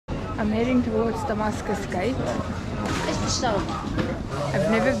I'm heading towards Damascus Gate.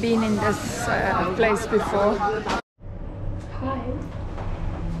 I've never been in this place before. Hi,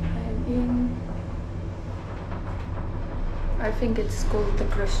 I'm in, I think it's called the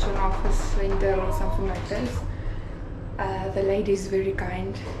Christian Office Center or something like this. The lady is very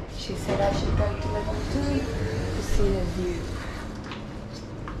kind. She said I should go to level 2 to see the view.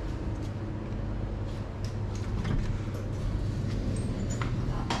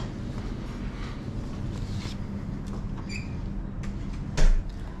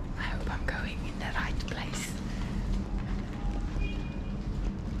 I hope I'm going in the right place.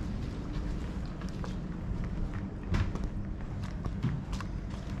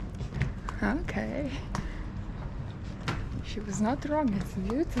 Okay. She was not wrong, it's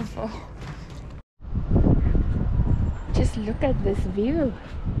beautiful. Just look at this view.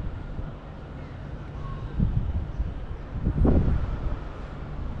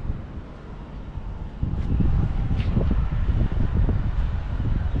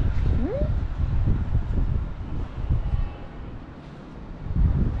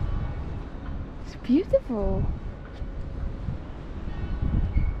 It's beautiful.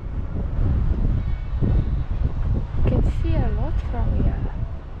 See a lot from here.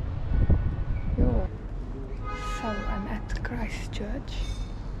 Yo. So I'm at Christ Church.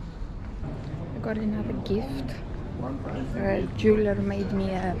 I got another gift. A jeweler made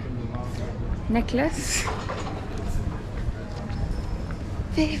me a necklace.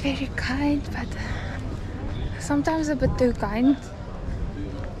 Very, very kind, but sometimes a bit too kind.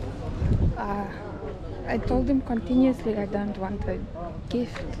 I told him continuously I don't want a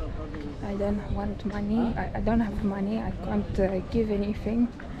gift. I don't want money. I don't have money. I can't give anything.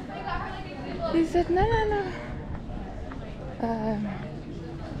 He said, no.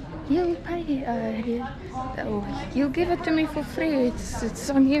 He'll pay. He'll give it to me for free. It's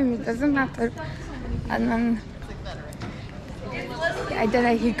on him. It doesn't matter. And then I don't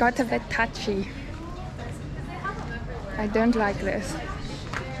know. He got a bit touchy. I don't like this.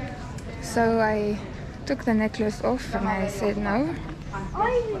 So I took the necklace off and I said no.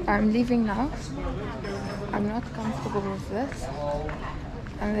 I'm leaving now. I'm not comfortable with this.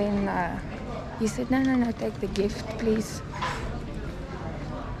 And then he said, no, take the gift, please.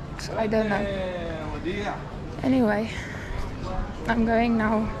 So I don't know. Anyway, I'm going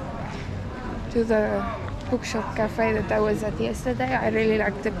now to the bookshop cafe that I was at yesterday. I really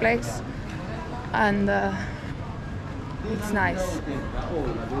liked the place. And it's nice.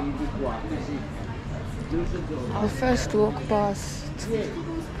 I'll first walk past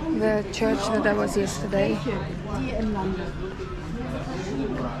the church that I was yesterday.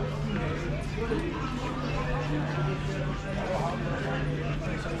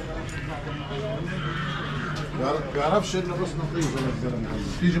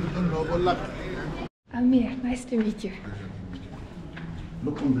 Amir, nice to meet you.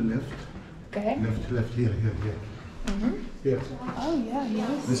 Look on the left. Okay. Left, here. Mm-hmm. Here. Oh yeah,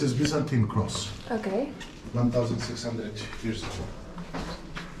 yes. This is Byzantine cross. Okay. 1,600 years ago.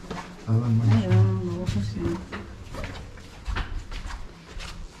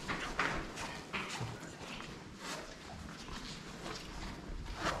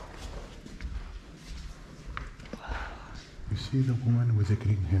 You see the woman with the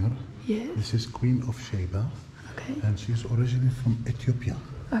green hair? Yes. This is Queen of Sheba. Okay. And she's originally from Ethiopia.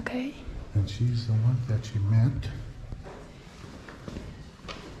 Okay. And she's the one that she met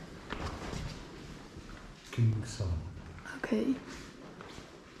King Solomon. Okay.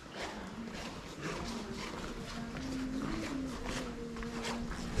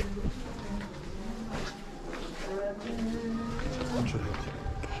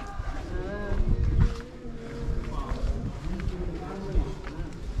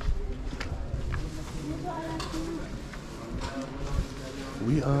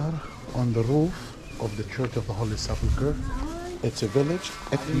 We are on the roof of the Church of the Holy Sepulchre. It's a village,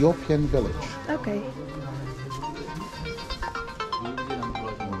 Ethiopian village. Okay.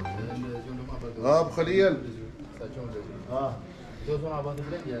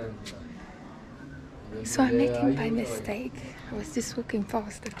 So I met him by mistake. I was just walking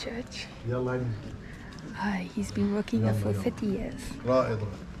past the church. He's been working here for 30 years.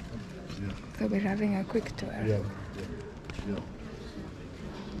 So we're having a quick tour.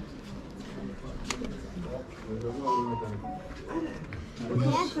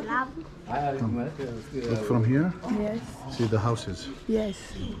 Look from here. Yes. See the houses. Yes.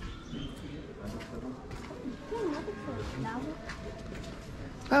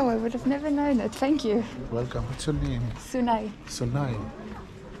 Oh, I would have never known it. Thank you. Welcome. What's your name? Sunai. Sunai.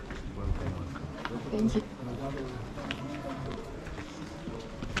 Thank you.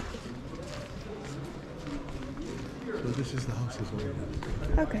 So this is the houses over here.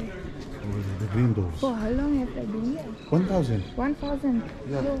 Okay. Over there, the green doors. For how long have they been here? 1,000. 1,000?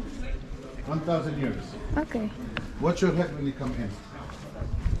 Yeah. Oh, 1,000 years. okay. Watch your head when you come in.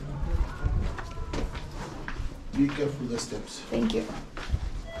 Be careful the steps. Thank you.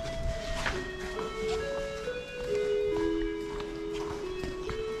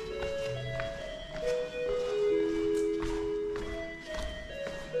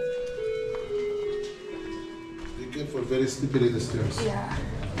 Be careful, very slippery the stairs. Yeah.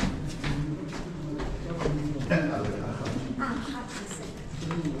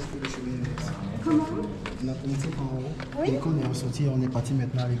 On a commencé par en haut. Et quand on est ressorti, on est parti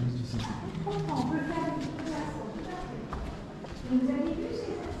maintenant à l'église du Saint.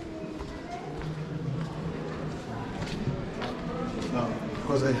 Now,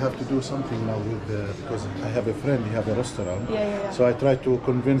 because I have to do something now with because I have a friend, he have a restaurant. Yeah. So I try to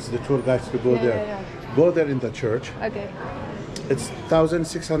convince the tour guides to go there. Yeah. Go there in the church. Okay. It's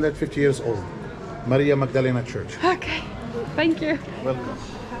 1,650 years old. Maria Magdalena Church. Okay. Thank you. Welcome.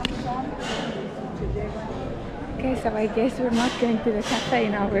 Okay, so I guess we're not going to the cafe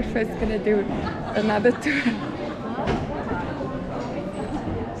now. We're first going to do another tour.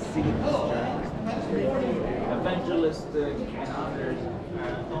 Evangelistic and others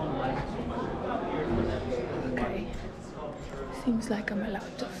don't like too much. Okay. Seems like I'm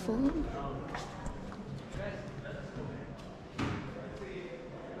allowed to film.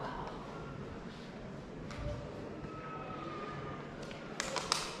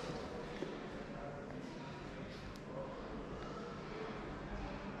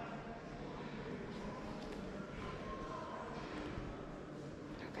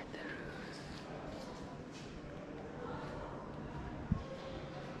 Look at the roofs.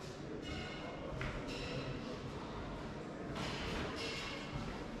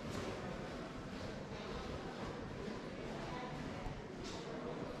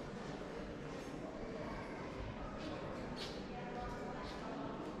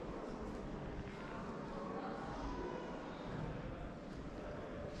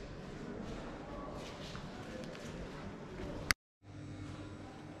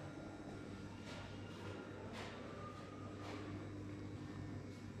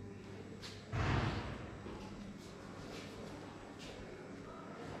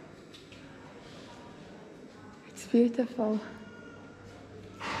 It's beautiful.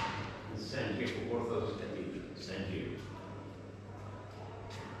 Thank you for Orthodox Cathedral. Thank you.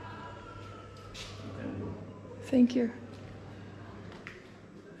 You can go. Thank you.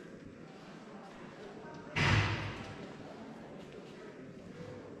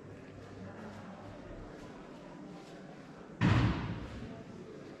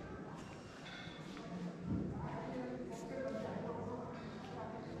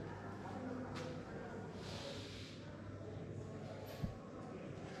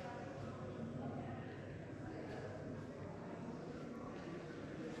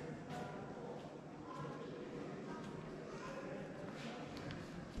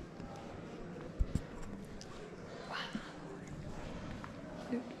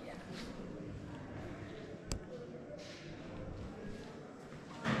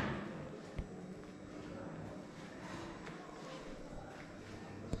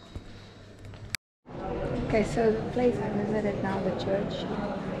 Okay, so the place I visited now, the church,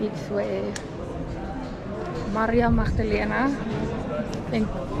 it's where Maria Magdalena, I think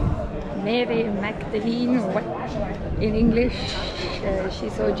Mary Magdalene, or what in English, she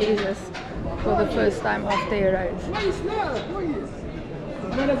saw Jesus for the first time after he rose.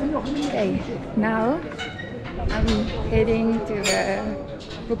 Okay, now I'm heading to the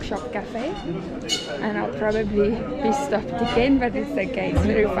bookshop cafe and I'll probably be stopped again, but it's okay, it's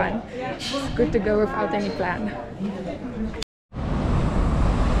very fun. It's good to go without any plan.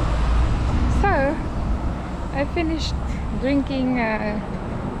 So I finished drinking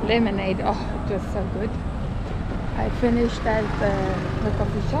lemonade. Oh, it was so good. I finished at the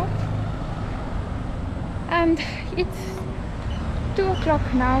coffee shop and it's 2 o'clock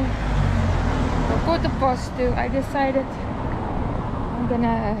now, or 2:15. I decided I'm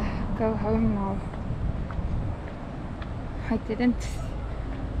gonna go home now.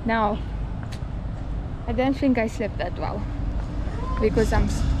 I don't think I slept that well because I'm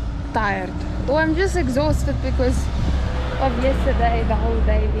tired, or I'm just exhausted because of yesterday, the whole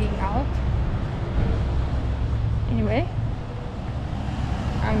day being out. Anyway,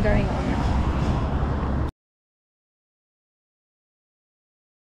 I'm going home now.